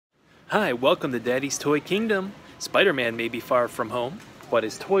Hi, welcome to Daddy's Toy Kingdom. Spider-Man may be far from home, but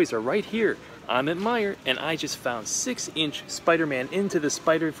his toys are right here. I'm at Meyer, and I just found 6-inch Spider-Man Into the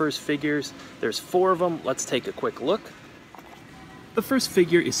Spider-Verse figures. There's 4 of them. Let's take a quick look. The first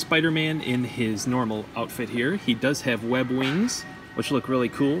figure is Spider-Man in his normal outfit here. He does have web wings, which look really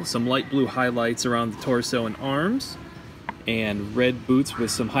cool. Some light blue highlights around the torso and arms, and red boots with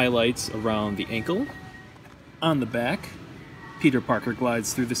some highlights around the ankle. On the back, Peter Parker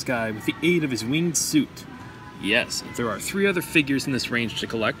glides through the sky with the aid of his winged suit. Yes, there are 3 other figures in this range to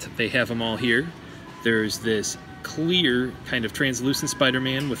collect. They have them all here. There's this clear, kind of translucent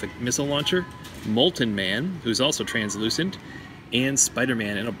Spider-Man with a missile launcher, Molten Man, who's also translucent, and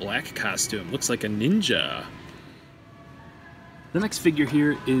Spider-Man in a black costume. Looks like a ninja. The next figure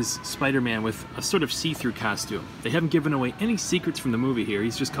here is Spider-Man with a sort of see-through costume. They haven't given away any secrets from the movie here.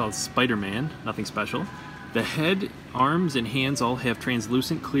 He's just called Spider-Man, nothing special. The head, arms, and hands all have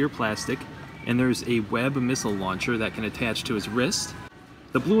translucent clear plastic, and there's a web missile launcher that can attach to his wrist.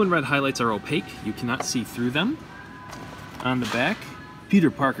 The blue and red highlights are opaque. You cannot see through them. On the back, Peter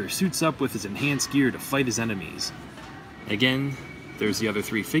Parker suits up with his enhanced gear to fight his enemies. Again, there's the other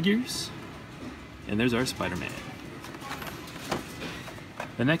 3 figures, and there's our Spider-Man.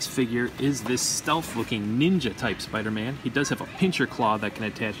 The next figure is this stealth-looking ninja-type Spider-Man. He does have a pincher claw that can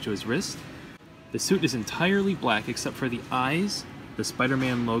attach to his wrist. The suit is entirely black except for the eyes, the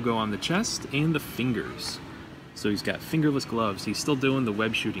Spider-Man logo on the chest, and the fingers. So he's got fingerless gloves. He's still doing the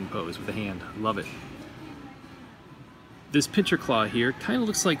web shooting pose with a hand. Love it. This pincher claw here kind of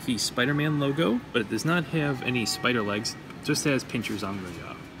looks like the Spider-Man logo, but it does not have any spider legs. It just has pinchers on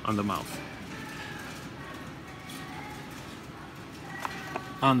the mouth.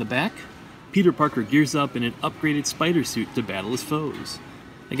 On the back, Peter Parker gears up in an upgraded spider suit to battle his foes.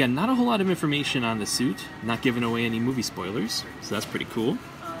 Again, not a whole lot of information on the suit, not giving away any movie spoilers, so that's pretty cool.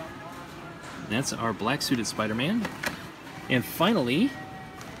 That's our black suited Spider-Man. And finally,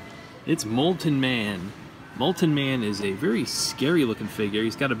 it's Molten Man. Molten Man is a very scary looking figure.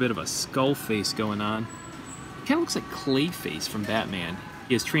 He's got a bit of a skull face going on. It kind of looks like Clayface from Batman.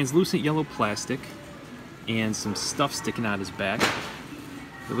 He has translucent yellow plastic and some stuff sticking out his back.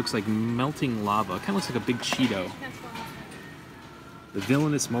 It looks like melting lava. Kind of looks like a big Cheeto. The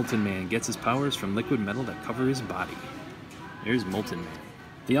villainous Molten Man gets his powers from liquid metal that cover his body. There's Molten Man.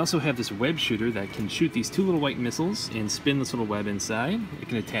 They also have this web shooter that can shoot these 2 little white missiles and spin this little web inside. It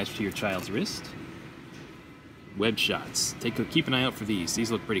can attach to your child's wrist. Web shots. Keep an eye out for these. These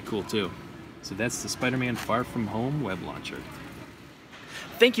look pretty cool too. So that's the Spider-Man Far From Home web launcher.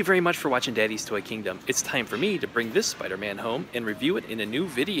 Thank you very much for watching Daddy's Toy Kingdom. It's time for me to bring this Spider-Man home and review it in a new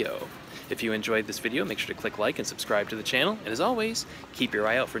video. If you enjoyed this video, make sure to click like and subscribe to the channel. And as always, keep your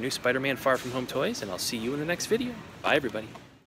eye out for new Spider-Man Far From Home toys, and I'll see you in the next video. Bye, everybody.